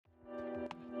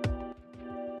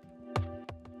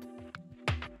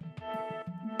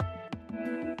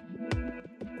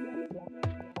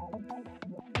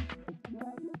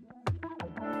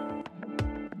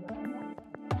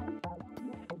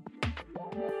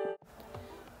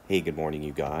Hey, good morning,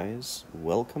 you guys.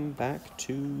 Welcome back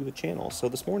to the channel. So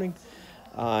this morning,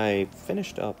 I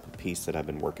finished up a piece that I've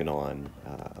been working on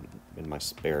in my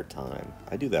spare time.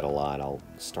 I do that a lot. I'll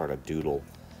start a doodle,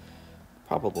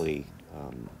 probably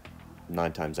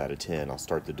 9 times out of 10. I'll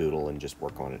start the doodle and just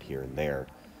work on it here and there.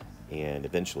 And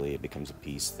eventually it becomes a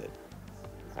piece that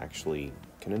I actually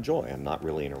can enjoy. I'm not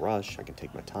really in a rush. I can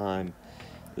take my time.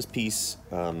 This piece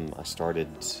I started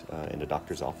in a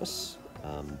doctor's office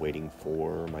waiting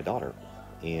for my daughter,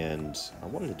 and I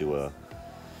wanted to do a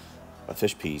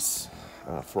fish piece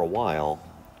for a while,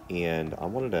 and I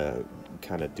wanted to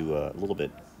kind of do a little bit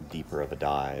deeper of a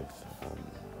dive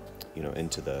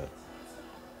into the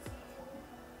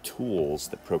tools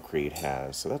that Procreate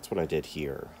has. So that's what I did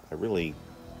here. I really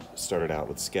started out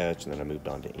with sketch, and then I moved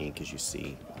on to ink, as you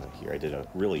see here. I did a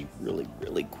really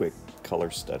quick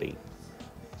color study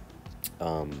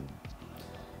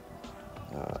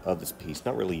of this piece,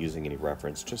 not really using any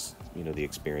reference, just the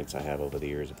experience I have over the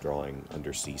years of drawing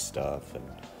undersea stuff, and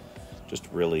just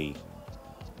really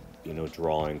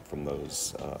drawing from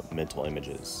those mental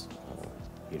images.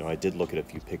 I did look at a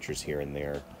few pictures here and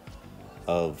there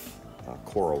of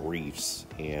coral reefs,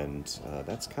 and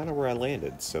that's kind of where I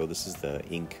landed. So this is the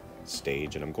ink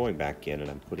stage, and I'm going back in and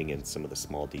I'm putting in some of the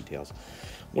small details.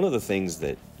 One of the things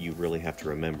that you really have to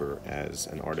remember as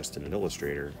an artist and an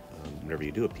illustrator whenever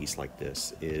you do a piece like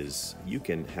this is you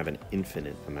can have an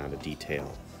infinite amount of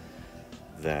detail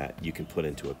that you can put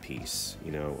into a piece.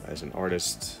 As an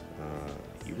artist,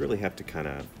 you really have to kind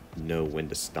of know when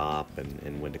to stop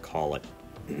and when to call it.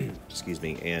 Excuse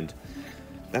me. And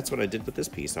that's what I did with this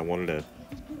piece. I wanted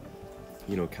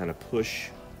to kind of push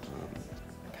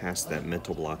past that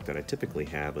mental block that I typically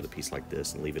have with a piece like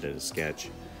this and leave it as a sketch,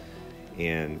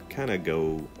 and kind of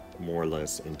go more or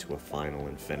less into a final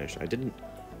and finish. I didn't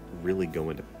really go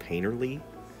into a painterly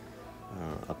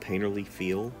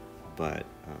feel, but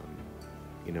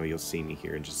you'll see me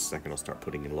here in just a second. I'll start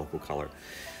putting in local color.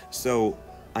 So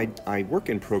I work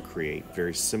in Procreate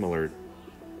very similar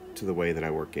to the way that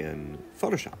I work in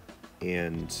Photoshop,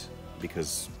 and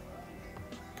because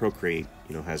Procreate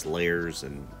has layers,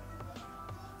 and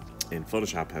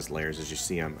Photoshop has layers, as you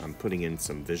see, I'm putting in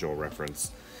some visual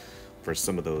reference for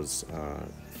some of those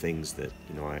things that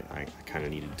I kind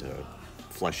of needed to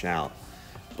flesh out.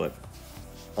 But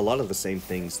a lot of the same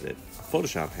things that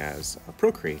Photoshop has,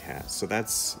 Procreate has. So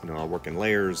that's, I'll work in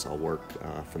layers, I'll work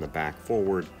from the back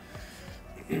forward,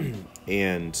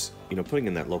 and putting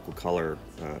in that local color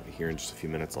here in just a few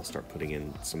minutes. I'll start putting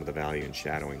in some of the value and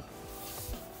shadowing.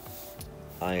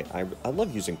 I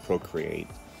love using Procreate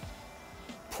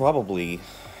probably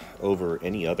over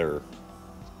any other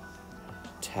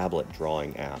tablet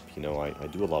drawing app. I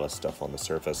do a lot of stuff on the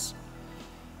Surface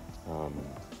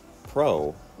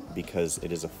Pro because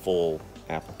it is a full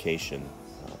application.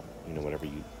 Whenever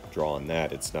you draw on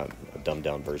that, it's not a dumbed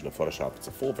down version of Photoshop, it's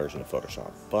a full version of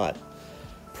Photoshop. But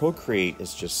Procreate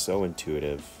is just so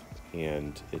intuitive,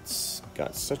 and it's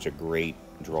got such a great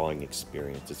drawing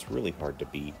experience. It's really hard to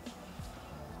beat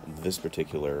this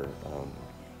particular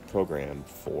program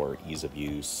for ease of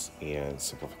use and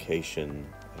simplification,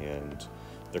 and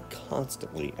they're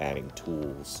constantly adding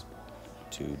tools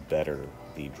to better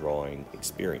the drawing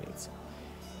experience.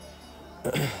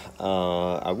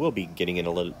 I will be getting in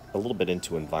a little bit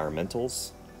into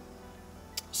environmentals.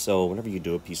 So whenever you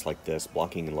do a piece like this,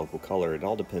 blocking in local color, it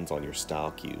all depends on your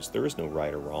style cues. There is no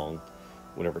right or wrong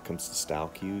whenever it comes to style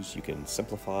cues. You can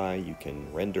simplify, you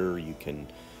can render, you can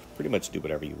pretty much do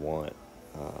whatever you want.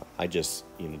 I just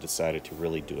decided to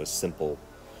really do a simple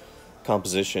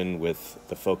composition with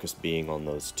the focus being on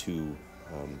those two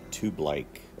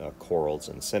tube-like corals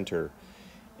in the center,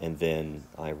 and then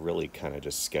I really kind of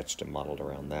just sketched and modeled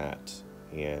around that,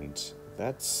 and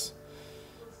that's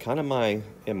kind of my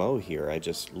MO here. I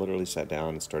just literally sat down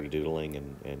and started doodling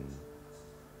and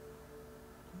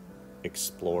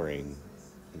exploring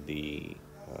the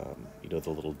the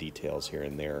little details here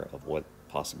and there of what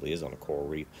possibly is on a coral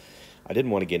reef. I didn't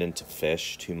want to get into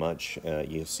fish too much.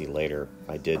 You'll see later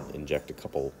I did inject a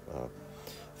couple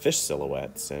fish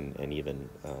silhouettes and even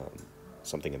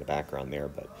something in the background there,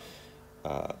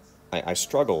 but I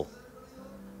struggle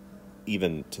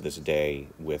even to this day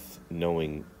with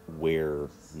knowing where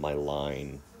my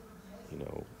line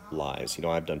lies.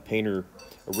 I've done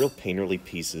real painterly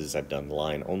pieces, I've done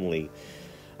line only,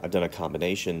 I've done a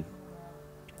combination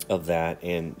of that,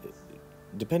 and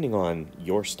depending on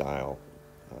your style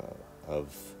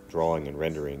of drawing and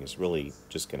rendering is really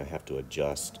just going to have to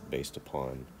adjust based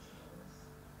upon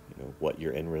what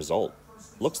your end result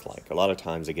looks like. A lot of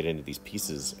times I get into these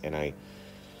pieces and I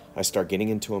I start getting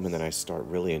into them, and then I start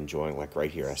really enjoying, like right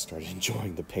here, I started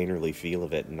enjoying the painterly feel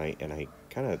of it, and I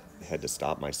kind of had to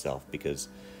stop myself because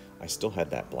I still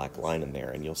had that black line in there,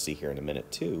 and you'll see here in a minute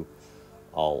too.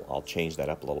 I'll change that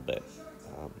up a little bit,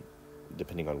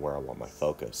 depending on where I want my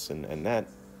focus, and that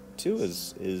too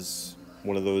is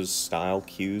one of those style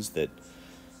cues that,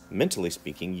 mentally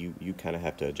speaking, you kind of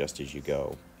have to adjust as you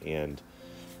go, and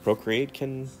Procreate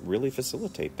can really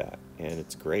facilitate that, and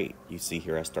it's great. You see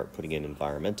here I start putting in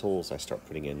environmentals, I start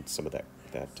putting in some of that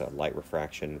light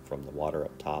refraction from the water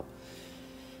up top,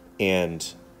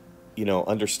 and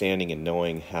understanding and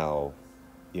knowing how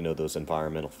those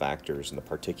environmental factors and the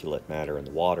particulate matter in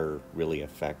the water really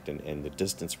affect, and the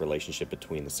distance relationship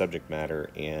between the subject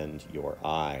matter and your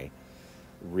eye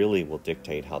really will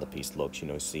dictate how the piece looks.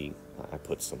 See, I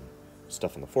put some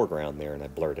stuff in the foreground there and I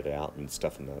blurred it out, and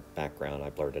stuff in the background I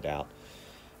blurred it out,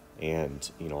 and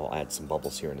I'll add some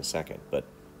bubbles here in a second. But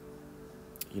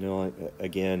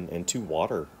again, and too,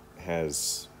 water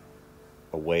has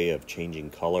a way of changing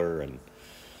color, and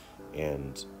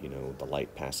the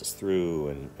light passes through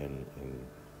and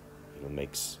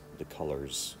makes the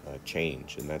colors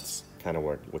change, and that's kind of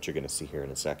what you're going to see here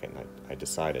in a second. I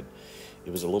decided it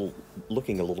was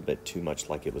looking a little bit too much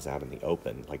like it was out in the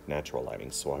open, like natural lighting,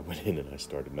 so I went in and I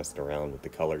started messing around with the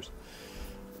colors,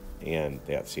 and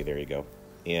yeah, see, there you go.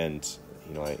 And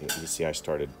you see I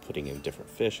started putting in different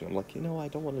fish, and I'm like, I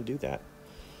don't want to do that.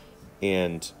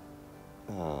 And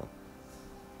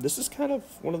this is kind of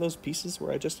one of those pieces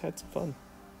where I just had some fun.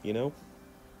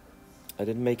 I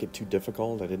didn't make it too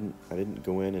difficult. I didn't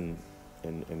go in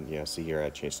and yeah, see here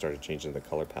I started changing the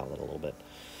color palette a little bit.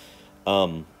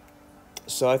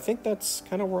 So I think that's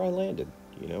kind of where I landed.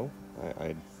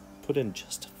 I put in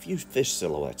just a few fish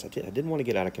silhouettes. I didn't want to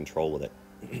get out of control with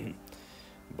it.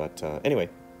 But anyway,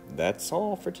 that's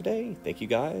all for today. Thank you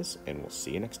guys, and we'll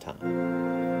see you next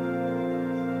time.